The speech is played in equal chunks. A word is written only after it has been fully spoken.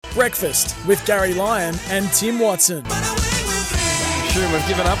Breakfast with Gary Lyon and Tim Watson. Sure, we've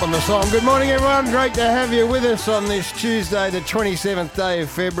given up on the song. Good morning, everyone. Great to have you with us on this Tuesday, the 27th day of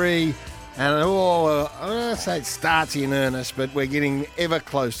February. And I don't say it starts in earnest, but we're getting ever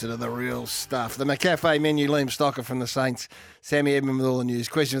closer to the real stuff. The McCafe menu, Liam Stocker from the Saints, Sammy Edmund with all the news.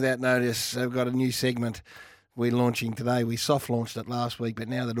 Question without notice. We've got a new segment we're launching today. We soft launched it last week, but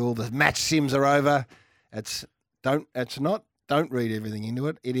now that all the match sims are over, don't read everything into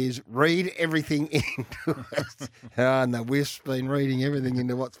it. It is read everything into it. And the Wisp's been reading everything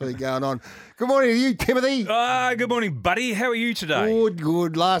into what's been going on. Good morning to you, Timothy. Good morning, buddy. How are you today?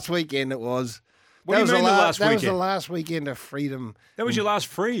 Good. Last weekend it was. What do you mean last weekend? That was the last weekend of freedom. That was your last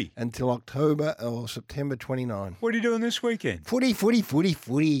free? Until October or September 29. What are you doing this weekend? Footy.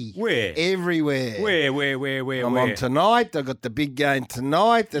 Where? Everywhere. Where? I'm on tonight. I've got the big game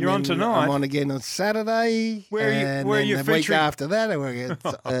tonight. And You're on tonight? I'm on again on Saturday. Where are you the featuring? week after that,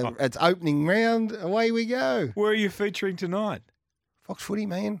 it's opening round. Away we go. Where are you featuring tonight? Fox Footy,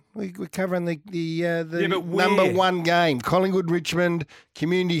 man. We're covering the but number one game. Collingwood-Richmond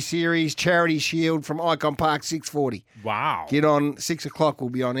Community Series Charity Shield from Icon Park, 6:40. Wow. Get on, 6 o'clock we'll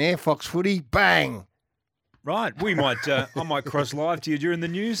be on air. Fox Footy, bang. Right. We might. I might cross live to you during the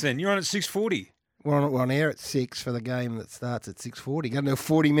news then. You're on at 6:40. We're on air at 6 for the game that starts at 6:40. Going to do a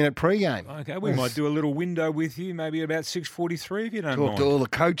 40-minute pre-game. Okay, we might do a little window with you, maybe about 6:43 if you don't mind. Talk to all the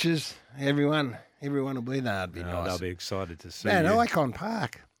coaches, everyone. Everyone will be there. It'd be nice. They'll be excited to see Man, you. Icon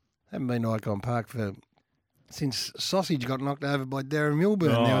Park. Haven't been to Icon Park since Sausage got knocked over by Darren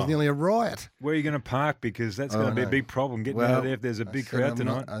Milburn. There was nearly a riot. Where are you going to park? Because that's going to be a big problem getting out of there if there's a big crowd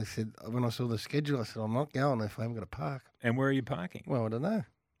tonight. I said, when I saw the schedule, I said, I'm not going if I haven't got a park. And where are you parking? Well, I don't know.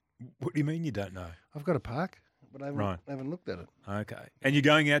 What do you mean you don't know? I've got a park, but I haven't looked at it. Okay. And you're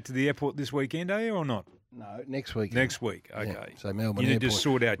going out to the airport this weekend, are you, or not? No, next week. Next week, okay. Yeah, so Melbourne you need Airport. to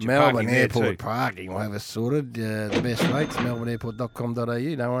sort out your Melbourne parking Airport there too. parking. We'll have it sorted. The best rates,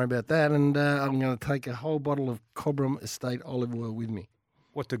 melbourneairport.com.au. Don't worry about that. And I'm going to take a whole bottle of Cobram Estate olive oil with me.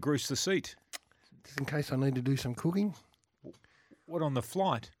 What, to grease the seat? Just in case I need to do some cooking. What, on the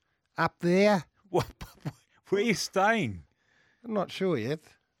flight? Up there. What, where are you staying? I'm not sure yet.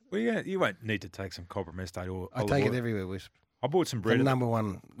 Well, you won't need to take some Cobram Estate or I take it everywhere, Wisp. I bought some bread. The number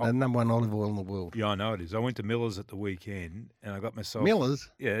one olive oil in the world. Yeah, I know it is. I went to Miller's at the weekend and I got myself Miller's.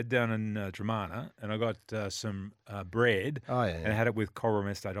 Yeah, down in Dramana, and I got some bread. Oh yeah. And I had it with Cobram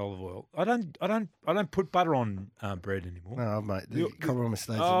Estate olive oil. I don't put butter on bread anymore. No, mate. The Cobram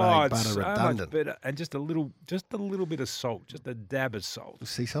Estate's Oh, made it's butter so redundant. much better, and just a little bit of salt, just a dab of salt.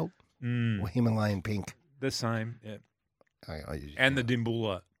 Sea salt or Himalayan pink. The same, yeah. I use And the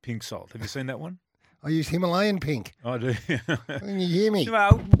Dimbula pink salt. Have you seen that one? I use Himalayan pink. I do. Can you hear me?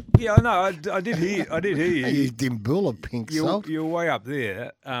 Well, yeah, I know. I did hear you. I use Dimbula pink salt. You're way up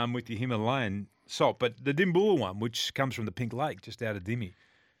there with your Himalayan salt, but the Dimbula one, which comes from the Pink Lake, just out of Dimmy.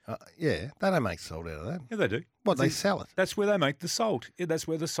 Yeah, they don't make salt out of that. Yeah, they do. What, they sell it? That's where they make the salt. Yeah, that's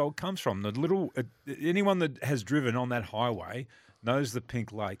where the salt comes from. The little anyone that has driven on that highway knows the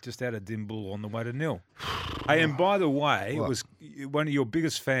Pink Lake, just out of Dimbul on the way to Nil. Hey, and by the way, it was one of your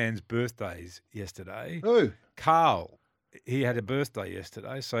biggest fans' birthdays yesterday. Who? Carl. He had a birthday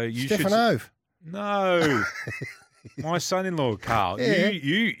yesterday, so you Stefan Ove. No. My son-in-law, Carl. Yeah.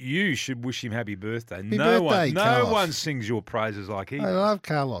 You should wish him happy birthday. Happy birthday, no Carlos. one sings your praises like he I does. love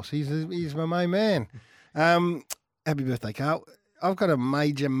Carlos. He's my main man. Happy birthday, Carl. I've got a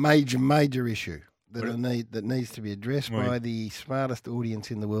major issue that needs to be addressed by the smartest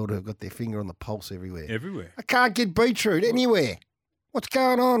audience in the world who've got their finger on the pulse everywhere. Everywhere. I can't get beetroot anywhere. What's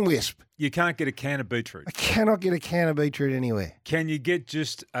going on, Wisp? You can't get a can of beetroot. I cannot get a can of beetroot anywhere. Can you get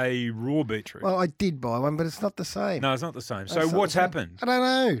just a raw beetroot? Well, I did buy one, but it's not the same. No, it's not the same. It's So not what's the same. happened? I don't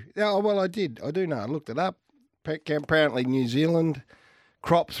know. Oh, well, I did. I do know. I looked it up. Apparently, New Zealand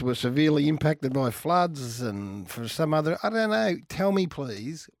crops were severely impacted by floods and for some other... I don't know. Tell me,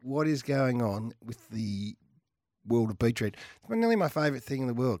 please, what is going on with the world of beetroot? It's nearly my favourite thing in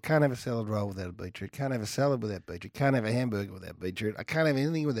the world. Can't have a salad roll without a beetroot. Can't have a salad without beetroot. Can't have a hamburger without beetroot. I can't have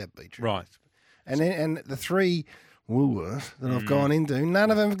anything without beetroot. Right. And the three Woolworths that I've gone into, none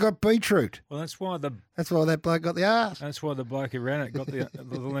of them have got beetroot. Well, that's why that bloke got the arse. That's why the bloke who ran it got the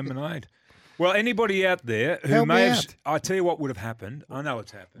lemonade. Well, anybody out there who Help me may have... out. I tell you what would have happened. I know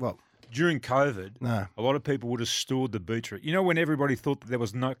it's happened. Well, during COVID, No. a lot of people would have stored the beetroot. You know, when everybody thought that there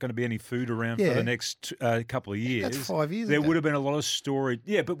was not going to be any food around for Yeah. the next couple of years. That's 5 years There ago. would have been a lot of storage.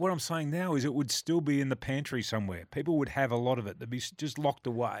 Yeah, but what I'm saying now is it would still be in the pantry somewhere. People would have a lot of it. They'd be just locked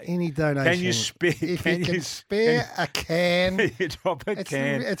away. Any donation. Can you spare? If you can spare a can, you drop a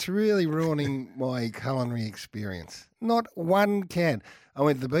can. it's really ruining my culinary experience. Not one can. I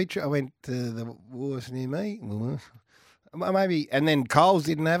went to the beach. I went to the Woolworths near me. Maybe, and then Coles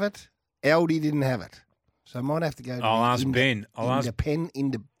didn't have it. Aldi didn't have it. So I might have to go to I'll ask Ben.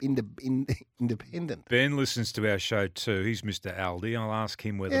 independent. Ben listens to our show too. He's Mr. Aldi. I'll ask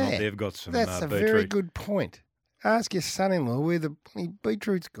him whether or not they've got some That's a beetroot. very good point. Ask your son-in-law where the bloody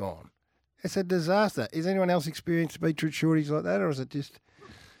beetroot's gone. It's a disaster. Has anyone else experienced beetroot shortage like that, or is it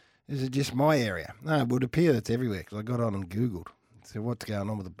just my area? No, it would appear that's everywhere because I got on and Googled. So what's going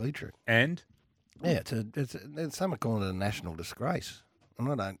on with the beetroot? And Yeah, some are calling it a national disgrace,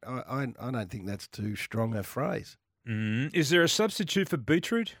 and I don't think that's too strong a phrase. is there a substitute for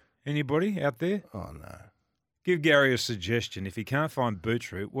beetroot? Anybody out there? Oh no. Give Gary a suggestion. If he can't find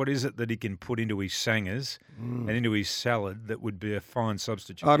beetroot, what is it that he can put into his sangers and into his salad that would be a fine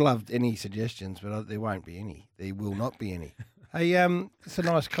substitute? I'd love any suggestions, but there won't be any. There will not be any. Hey, it's a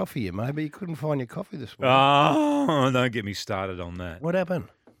nice coffee here, mate, but you couldn't find your coffee this morning. Oh, don't get me started on that. What happened?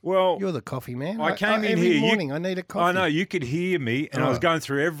 Well, You're the coffee man. I came in every here. morning. I need a coffee. I know you could hear me, and I was Oh. going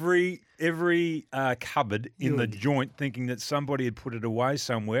through every cupboard in the joint, thinking that somebody had put it away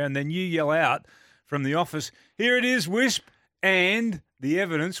somewhere, and then you yell out from the office, "Here it is, Wisp!" And the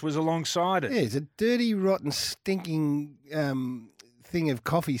evidence was alongside it. Yeah, it's a dirty, rotten, stinking thing of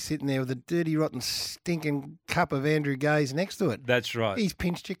coffee sitting there with a dirty, rotten, stinking cup of Andrew Gaze next to it. That's right. He's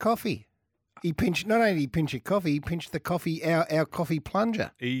pinched your coffee. Not only did he pinch your coffee, he pinched the coffee, our coffee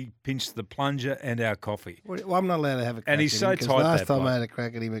plunger. He pinched the plunger and our coffee. Well, I'm not allowed to have a crack And he's at so him because tight, last that time bloke. I had a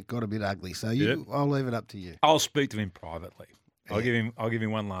crack at him, it got a bit ugly. So Did it? I'll leave it up to you. I'll speak to him privately. I'll give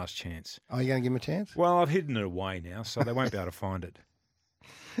him one last chance. Are you going to give him a chance? Well, I've hidden it away now, so they won't be able to find it.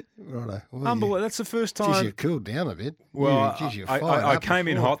 Righto. Well, Unbelievable. That's the first Geez, time. you've cooled down a bit. Well, You're I fired up came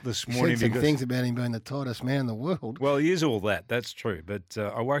in before. hot this You morning said some because things about him being the tightest man in the world. well, he is all that. That's true. But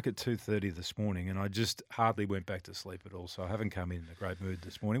I woke at 2:30 this morning, and I just hardly went back to sleep at all. So I haven't come in a great mood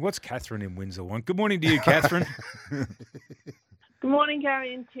this morning. What's Catherine in Windsor want? Good morning to you, Catherine. Good morning,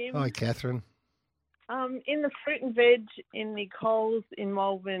 Gary and Tim. Hi, Catherine. In the fruit and veg in the Coles in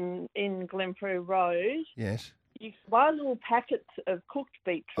Melbourne in Glenfrew Road, Yes. you can buy little packets of cooked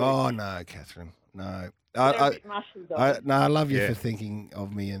beetroot. Oh no, Catherine. No. They're a I bit mushy though. I love you Yeah. for thinking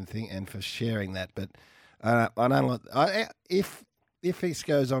of me and for sharing that, but I don't like. If this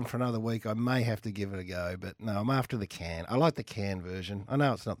goes on for another week, I may have to give it a go. But no, I'm after the can. I like the can version. I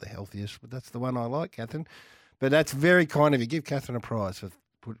know it's not the healthiest, but that's the one I like, Catherine. But that's very kind of you. Give Catherine a prize for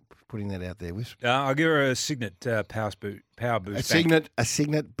putting that out there, Wisp. I'll give her a Signet power boost. A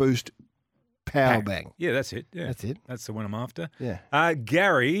Signet Boost Power Pack. Bang. Yeah, that's it. Yeah, That's it. That's the one I'm after. Yeah.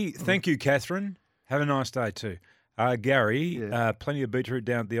 Gary, thank you, Catherine. Have a nice day too. Gary, Yeah. plenty of beetroot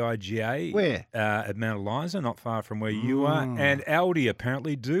down at the IGA. Where? At Mount Eliza, not far from where you are. And Aldi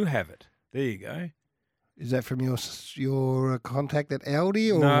apparently do have it. There you go. Is that from your contact at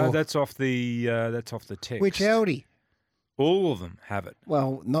Aldi or No, that's off the text. which Aldi? All of them have it.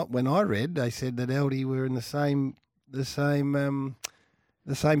 Well, not when I read. They said that Aldi were in the same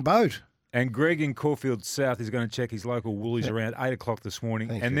boat. And Greg in Caulfield South is going to check his local Woolies around 8 o'clock this morning.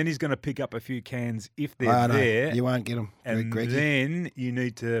 Thank and you. then he's going to pick up a few cans if they're I know. there. You won't get them, and Greggy. then you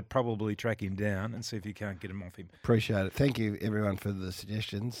need to probably track him down and see if you can't get him off him. Appreciate it. Thank you, everyone, for the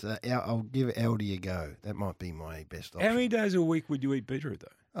suggestions. I'll give Aldi a go. That might be my best option. How many days a week would you eat beetroot,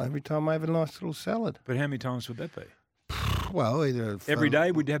 though? Every time I have a nice little salad. But how many times would that be? Well, either Every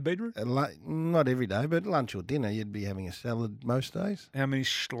day would you have beetroot? not every day, but lunch or dinner, you'd be having a salad most days. How many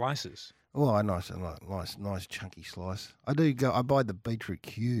slices? Oh, a nice chunky slice. I buy the beetroot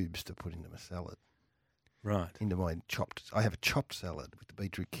cubes to put into my salad. Right. Into my I have a chopped salad with the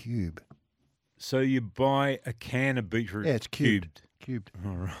beetroot cube. So you buy a can of beetroot Yeah, it's cubed. Cubed.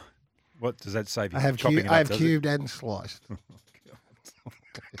 All right. What does that say? if I you're have chopping it up, I have does it? cubed and sliced.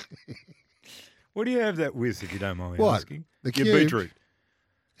 What do you have that with, if you don't mind me What? asking? The Your cubed? beetroot.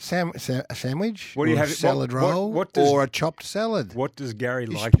 A sandwich? What do you or have- A salad what- roll? what does- or a chopped salad? What does Gary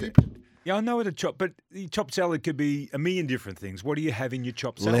You like? stupid. Yeah, I know what a chop, but the chopped salad could be a million different things. What do you have in your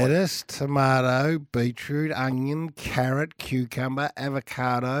chopped salad? Lettuce, tomato, beetroot, onion, carrot, cucumber,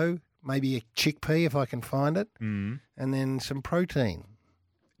 avocado, maybe a chickpea if I can find it, and then some protein.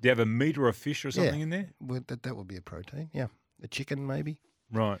 Do you have a meat or a fish or something in there? Well, that would be a protein, yeah. A chicken maybe.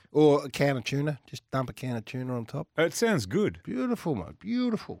 Right. Or a can of tuna. Just dump a can of tuna on top. It sounds good. Beautiful, mate.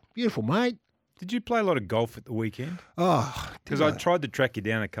 Beautiful. Beautiful, mate. Did you play a lot of golf at the weekend? Oh, Because I tried to track you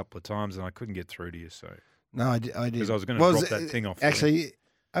down a couple of times and I couldn't get through to you. So No, I did. because I was going to drop that thing off. Actually,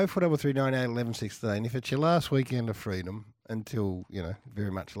 0433981116. If it's your last weekend of freedom until,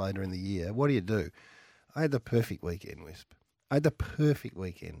 very much later in the year, what do? I had the perfect weekend, Wisp. I had the perfect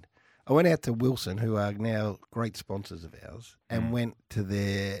weekend. I went out to Wilson, who are now great sponsors of ours, and went to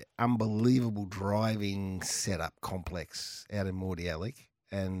their unbelievable driving setup complex out in Mordialloc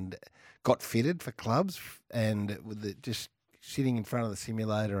and got fitted for clubs and just sitting in front of the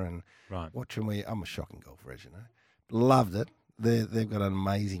simulator and watching I'm a shocking golfer, as you know. Loved it. They've got an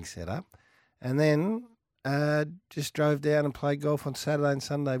amazing setup. And then just drove down and played golf on Saturday and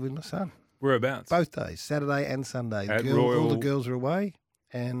Sunday with my son. Whereabouts? Both days, Saturday and Sunday. At All the girls were away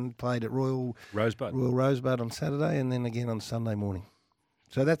and played at Royal Rosebud on Saturday and then again on Sunday morning.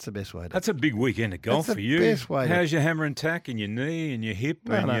 So that's the best way. That's a big weekend of golf That's for the you. best way How's your hammer and tack and your knee and your hip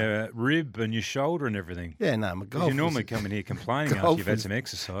your rib and your shoulder and everything? Yeah, no, my golf. You normally come in here complaining after you've had some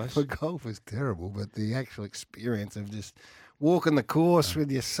exercise. My golf is terrible, but the actual experience of just walking the course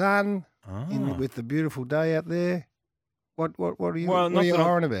with your son with the beautiful day out there. What are you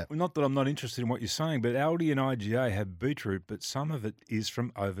hiring about? Not that I'm not interested in what you're saying, but Aldi and IGA have beetroot, but some of it is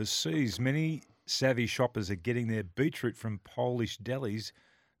from overseas. Many savvy shoppers are getting their beetroot from Polish delis,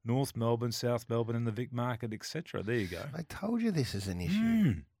 North Melbourne, South Melbourne, and the Vic Market, etc. There you go. I told you this is an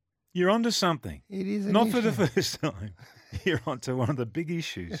issue. You're onto something. It is an not issue. for the first time. You're onto one of the big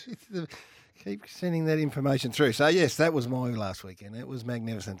issues. Keep sending that information through. So, yes, that was my last weekend. It was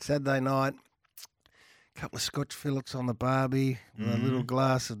magnificent. Saturday night, a couple of Scotch fillets on the barbie, with a little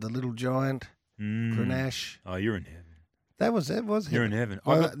glass of the Little Giant, Grenache. Oh, you're in heaven. That was You're in heaven.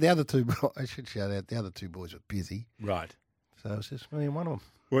 Well, the other two, I should shout out, the other two boys were busy. Right. So it was just me and one of them.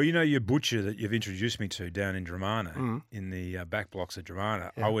 Well, your butcher that you've introduced me to down in Dramana, in the back blocks of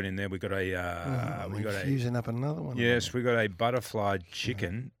Dramana, I went in there. We got using up another one. Yes, we got a butterfly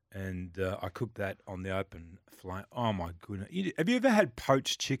chicken, and I cooked that on the open flame. Oh my goodness! Have you ever had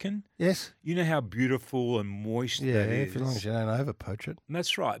poached chicken? Yes. You know how beautiful and moist that is. as long as you don't over poach it.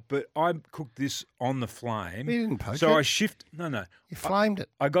 That's right. But I cooked this on the flame. You didn't poach it. So I shift. No. You flamed it.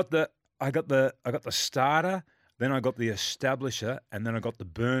 I got the starter. Then I got the establisher, and then I got the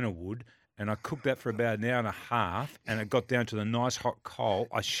burner wood, and I cooked that for about an hour and a half, and it got down to the nice hot coal.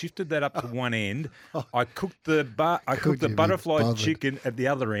 I shifted that up to one end. I cooked the butterfly chicken at the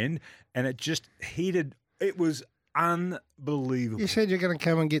other end, and it just heated. It was unbelievable. You said you're going to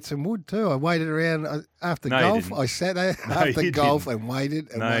come and get some wood too. I waited around after No, you golf. didn't. I sat there No, after you golf didn't. and waited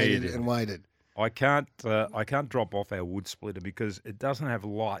and No, you waited didn't. and waited. I can't drop off our wood splitter because it doesn't have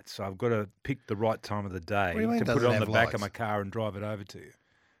lights, so I've got to pick the right time of the day What do you mean to it put it doesn't on the have back lights? of my car and drive it over to you.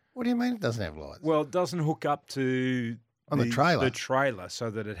 What do you mean it doesn't have lights? Well, it doesn't hook up to On the trailer? The trailer,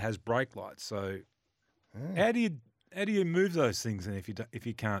 so that it has brake lights. So, how do you move those things? And if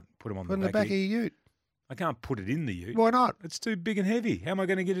you can't put them on Put in the the back of your ute. I can't put it in the ute. Why not? It's too big and heavy. How am I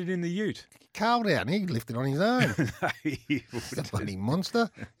going to get it in the ute? Carl down. He could lift it on his own. No, you That wouldn't. bloody monster.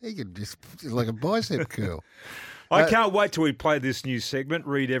 He could just like a bicep curl. I can't wait till we play this new segment,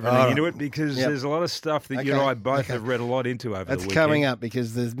 read everything All right. into it, because there's a lot of stuff that you and I both have read a lot into over the That's weekend. coming up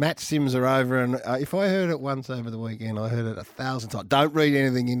because the match sims are over, and if I heard it once over the weekend, I heard it 1,000 times. Don't read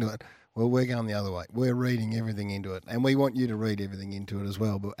anything into it. Well, we're going the other way. We're reading everything into it, and we want you to read everything into it as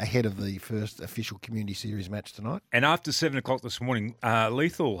well, but ahead of the first official Community Series match tonight. And after 7 o'clock this morning,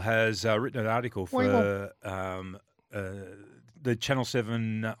 Lethal has written an article for the Channel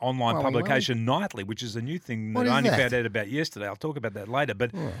 7 online publication Nightly, which is a new thing What that I is only that? found out about yesterday. I'll talk about that later.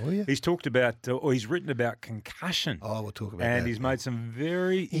 But will you? he's talked about, or he's written about concussion. Oh, we'll talk about that. And he's made some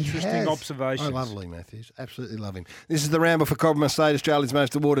very He interesting has. observations. I love Lee Matthews. Absolutely love him. This is the Ramble for Cobram Estate, Australia's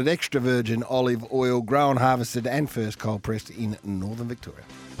most awarded extra virgin olive oil, grown, harvested and first cold pressed in northern Victoria.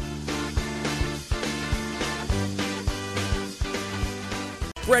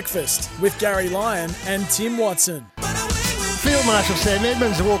 Breakfast with Gary Lyon and Tim Watson. Field Marshal Sam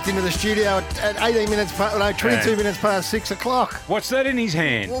Edmonds walked into the studio at 22 minutes past 6 o'clock. What's that in his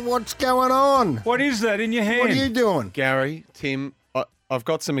hand? Well, what's going on? What is that in your hand? What are you doing? Gary, Tim, I've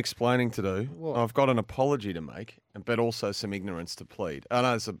got some explaining to do. What? I've got an apology to make, but also some ignorance to plead. I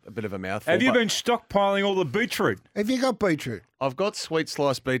know it's a bit of a mouthful. Have you but been stockpiling all the beetroot? Have you got beetroot? I've got sweet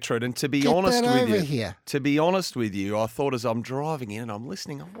sliced beetroot, and to be Get honest that with over you, here. to be honest with you, I thought as I'm driving in and I'm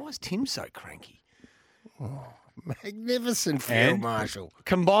listening, why is Tim so cranky? Magnificent Field And? Marshal.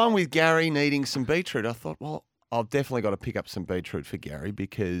 Combined with Gary needing some beetroot, I thought, well, I've definitely got to pick up some beetroot for Gary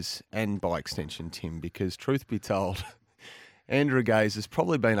and by extension Tim, because truth be told, Andrew Gaze has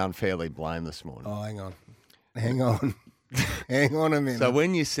probably been unfairly blamed this morning. Oh, hang on. Hang on a minute. So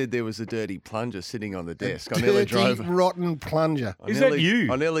when you said there was a dirty plunger sitting on the desk, I Dirty, rotten plunger. Is that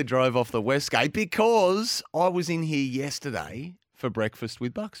you? I nearly drove off the Westgate because I was in here yesterday for breakfast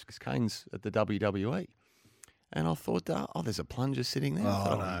with Bucks because Kane's at the WWE. And I thought, there's a plunger sitting there. I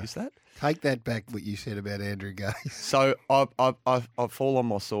thought I'd use that. Take that back, what you said about Andrew Gaze. So I fall on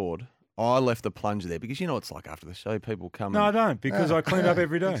my sword. I left the plunger there because you know it's like after the show, people come. No, I don't, because I clean up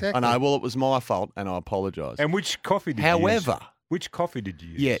every day. Exactly. I know. Well, it was my fault, and I apologise. And which coffee did you use? Which coffee did you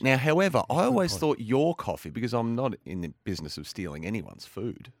use? Yeah. Now, however, I always thought your coffee, because I'm not in the business of stealing anyone's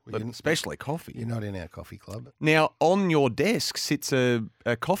food, but especially coffee. You're not in our coffee club. Now, on your desk sits a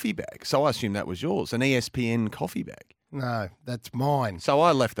coffee bag, so I assume that was yours, an ESPN coffee bag. No, that's mine. So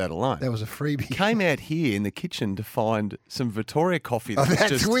I left that alone. That was a freebie. Came out here in the kitchen to find some Victoria coffee.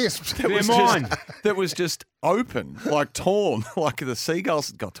 That's wisps. They're mine. That was just open, like torn, like the seagulls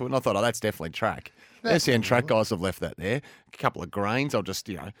had got to it. And I thought, that's definitely track. SCN track guys have left that there. A couple of grains. I'll just,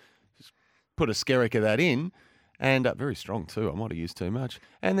 just put a skerrick of that in. And very strong too. I might have used too much.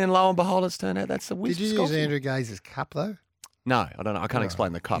 And then lo and behold, it's turned out that's the wisp. Did you use coffee. Andrew Gaze's cup though? No, I don't know. I can't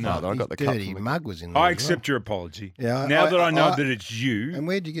explain the cup either. I got the cup. Dirty mug was in there. I accept your apology. Yeah, now that I know that it's you And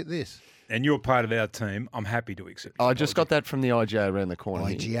where'd you get this? and you're part of our team, I'm happy to accept your I just got that from the IGA around the corner.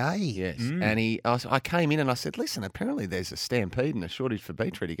 here. IGA? Yes. And I came in and I said, listen, apparently there's a stampede and a shortage for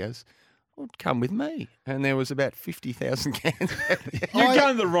beetroot. He goes, well, come with me. And there was about 50,000 cans. You're going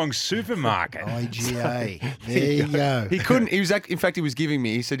to the wrong supermarket. IGA. There you go. He couldn't. In fact, he was giving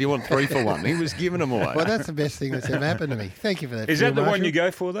me. He said, "You want 3 for 1?" He was giving them away. Well, that's the best thing that's ever happened to me. Thank you for that. Is Field that the one Marshal. you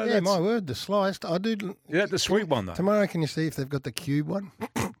go for, though? Yeah, my word, the sliced. I do. Is that the sweet one, though? Tomorrow, can you see if they've got the cube one?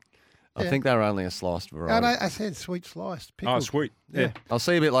 I think they were only a sliced variety. I said sweet sliced. Pickled. Oh, sweet. Yeah. I'll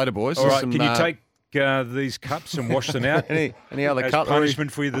see you a bit later, boys. All There's right, some, can you take these cups and wash them out any other as cutlery?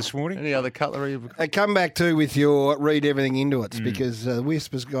 punishment for you this morning? Any other cutlery? Hey, come back too with your read everything into it because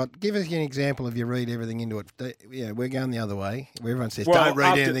Wisp has got. Give us an example of your read everything into it. Yeah, we're going the other way. Where everyone says don't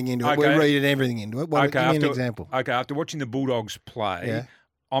read anything into it. We're reading everything into it. Well, give me an example. Okay, after watching the Bulldogs play,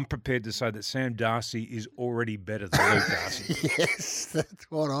 I'm prepared to say that Sam Darcy is already better than Luke Darcy. Yes,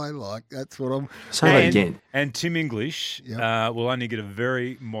 that's what I like. That's what I'm. Say that again. And Tim English will only get a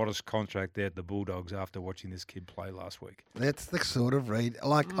very modest contract there at the Bulldogs after watching this kid play last week. That's the sort of read.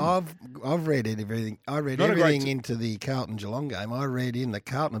 Like I've read everything. I read Not everything into the Carlton Geelong game. I read in that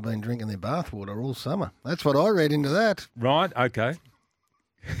Carlton have been drinking their bathwater all summer. That's what I read into that. Right? Okay.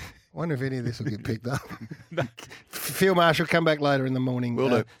 Wonder if any of this will get picked up. Field Marshal, come back later in the morning. Will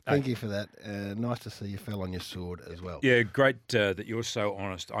do. Thank you for that. Nice to see you fell on your sword as well. Yeah, great that you're so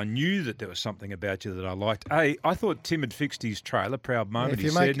honest. I knew that there was something about you that I liked. Hey, I thought Tim had fixed his trailer. Proud moment. if He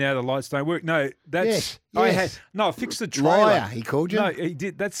you said, make- now the lights don't work. No, that's... Yes. I fixed the trailer. Liar, he called you? No, he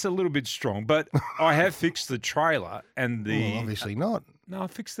did. That's a little bit strong. But I have fixed the trailer and the... Well, obviously not. No, I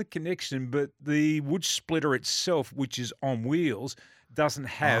fixed the connection, but the wood splitter itself, which is on wheels, doesn't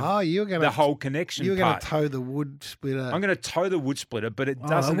have the whole connection You're going part. to tow the wood splitter. I'm going to tow the wood splitter, but it I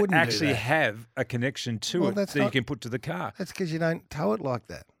doesn't wouldn't do actually that. have a connection to Well, it that's that you not- can put to the car. That's because you don't tow it like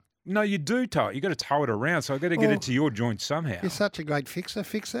that. No, you do tow it. You've got to tow it around, so I've got to get Well, it to your joint somehow. You're such a great fixer.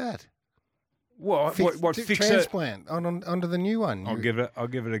 Fix that. What fix it? Transplant onto the new one. I'll give it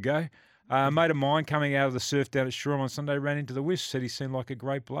a go. A mate of mine coming out of the surf down at Shoreham on Sunday ran into the Wisp, said he seemed like a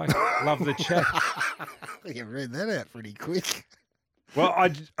great bloke. Love the chat. You read that out pretty quick. Well,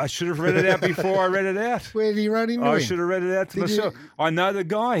 I should have read it out before I read it out. Where did he run into I him? should have read it out to Did you- myself. I know the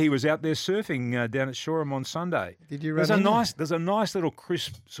guy. He was out there surfing down at Shoreham on Sunday. Did you run There's a into him? nice little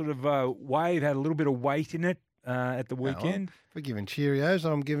crisp sort of wave. Had a little bit of weight in it at the weekend. We're giving Cheerios.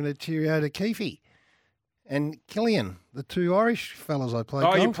 I'm giving a Cheerio to Keefe and Killian, the two Irish fellas I played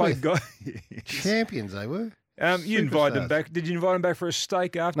golf You played with. golf. Champions they were. You invited them Superstars. back. Did you invite them back for a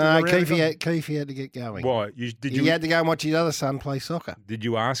steak after? No, the round? Keefe had to get going. Why? He had to go and watch his other son play soccer. Did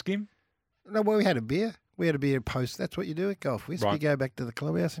you ask him? No, well, we had a beer. We had a beer post. That's what you do at golf. You Right. go back to the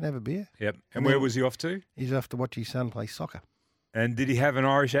clubhouse and have a beer. Yep. And And where then- was he off to? He's off to watch his son play soccer. And did he have an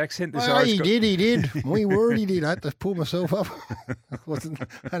Irish accent? This Oh, Irish he guy- did. He did. My word, he did. I had to pull myself up.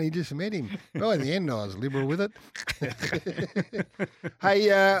 Only just met him. By the end, I was liberal with it.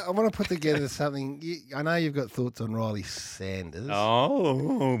 Hey, I want to put together something. I know you've got thoughts on Riley Sanders.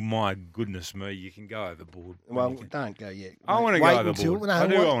 Oh my goodness me! You can go overboard. Well, don't go yet. I wanna go Wait overboard. until- no, I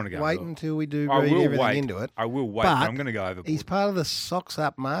do, wait- I wanna go Wait overboard. until we do I read will everything wait. into it. I will wait. But But I'm going to go overboard. He's part of the Socks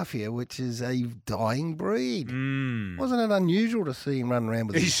Up Mafia, which is a dying breed. Mm. Wasn't it unusual to see him run around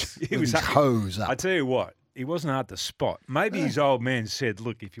with He's- his, he with was his up- hose I up? tell you what, he wasn't hard to spot. Maybe his old man said,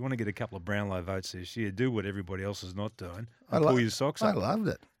 "Look, if you want to get a couple of Brownlow votes this year, do what everybody else is not doing and pull your socks I up." loved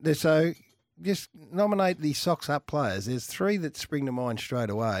it. So just nominate the socks up players. There's 3 that spring to mind straight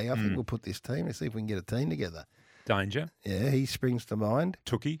away. I think we'll put this team. Let's see if we can get a team together. Danger. Yeah, he springs to mind.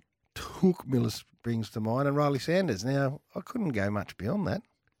 Tookie. Took Miller springs to mind, and Riley Sanders. Now, I couldn't go much beyond that.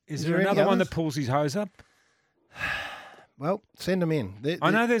 Is there any another one others? that pulls his hose up? Well, send them in. I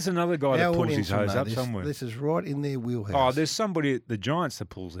know there's another guy that Our pulls his audience will hose know up this. somewhere. This is right in their wheelhouse. Oh, there's somebody at the Giants that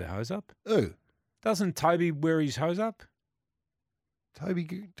pulls their hose up. Who? Doesn't Toby wear his hose up?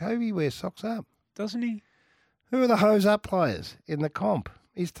 Toby wears socks up. Doesn't he? Who are the hose up players in the comp?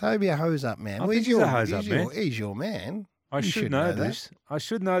 Is Toby a hose up man? I think he's a hose up man. He's your man. I You should know this. I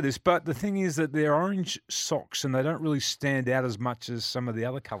should know this. But the thing is that they're orange socks and they don't really stand out as much as some of the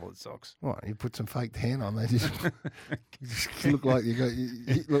other coloured socks. What? You put some fake tan on, they just, look like you got a All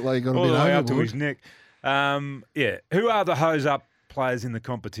bit the way up to overboard. his neck. Yeah. Who are the hose up players in the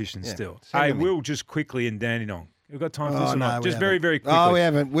competition still? send Hey, them in. Will, just quickly in Dandenong. We've got time for this or no, not? we Just very, haven't. very quickly. Oh, we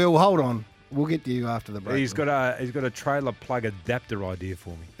haven't. Will, hold on. We'll get to you after the break. He's got a trailer plug adapter idea for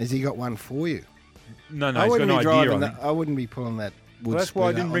me. Has he got one for you? No, I he's got wouldn't an be idea driving on that. it. I wouldn't be pulling that wood Well, that's why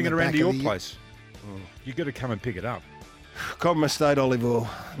I splitter didn't bring on it the around back to your of the- place. You got to come and pick it up. Cobram Estate olive oil,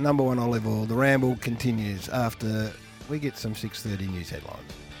 number 1 olive oil. The ramble continues after we get some 6:30 news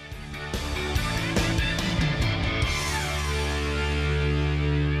headlines.